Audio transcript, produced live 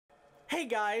Hey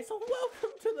guys, welcome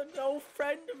to the no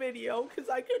friend video because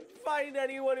I couldn't find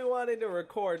anyone who wanted to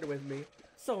record with me.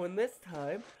 So in this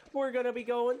time, we're gonna be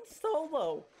going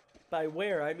solo. By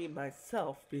where, I mean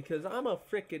myself, because I'm a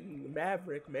freaking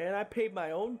maverick, man. I paved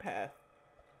my own path.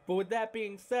 But with that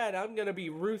being said, I'm gonna be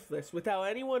ruthless. Without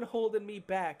anyone holding me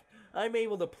back, I'm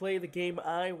able to play the game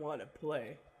I want to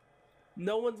play.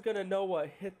 No one's gonna know what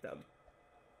hit them.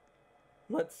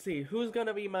 Let's see, who's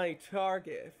gonna be my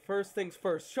target? First things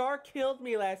first, Char killed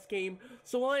me last game,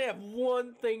 so I have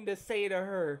one thing to say to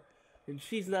her, and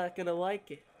she's not gonna like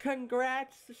it.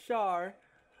 Congrats, Char,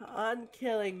 on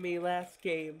killing me last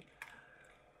game.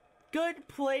 Good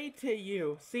play to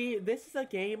you. See, this is a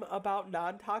game about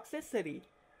non-toxicity.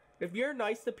 If you're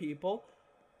nice to people,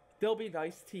 they'll be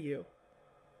nice to you.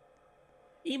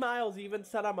 E-Miles even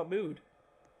said I'm a mood.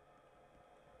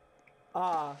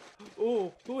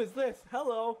 Ooh, who is this?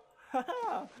 Hello.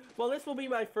 Haha. Well, this will be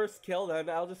my first kill then.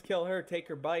 I'll just kill her, take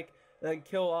her bike, and then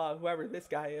kill whoever this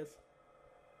guy is.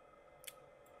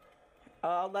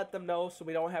 I'll let them know so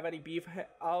we don't have any beef.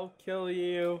 I'll kill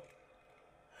you.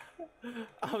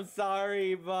 I'm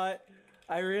sorry, but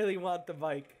I really want the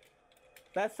bike.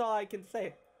 That's all I can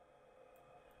say.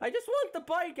 I just want the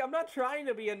bike. I'm not trying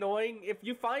to be annoying. If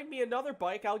you find me another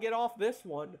bike, I'll get off this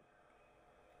one.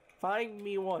 Find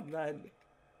me one, then.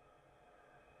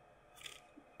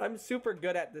 I'm super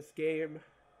good at this game.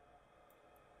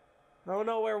 I don't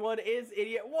know where one is,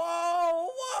 idiot. Whoa!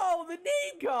 Whoa! The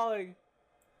name calling!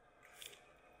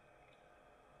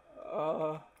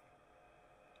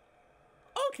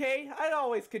 Okay, I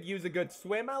always could use a good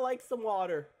swim. I like some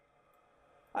water.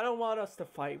 I don't want us to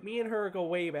fight. Me and her go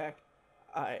way back.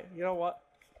 You know what?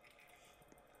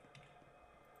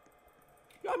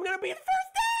 I'm gonna be the first!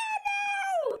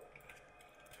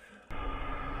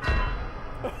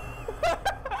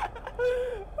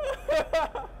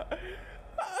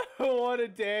 What a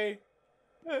day.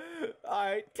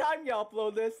 Alright, time to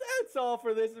upload this. That's all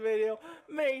for this video.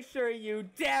 Make sure you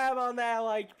dab on that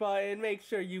like button. Make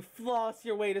sure you floss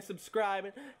your way to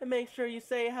subscribing. And make sure you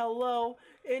say hello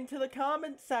into the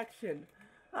comment section.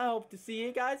 I hope to see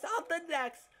you guys on the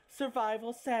next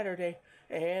Survival Saturday.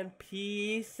 And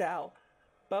peace out.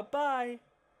 Bye-bye.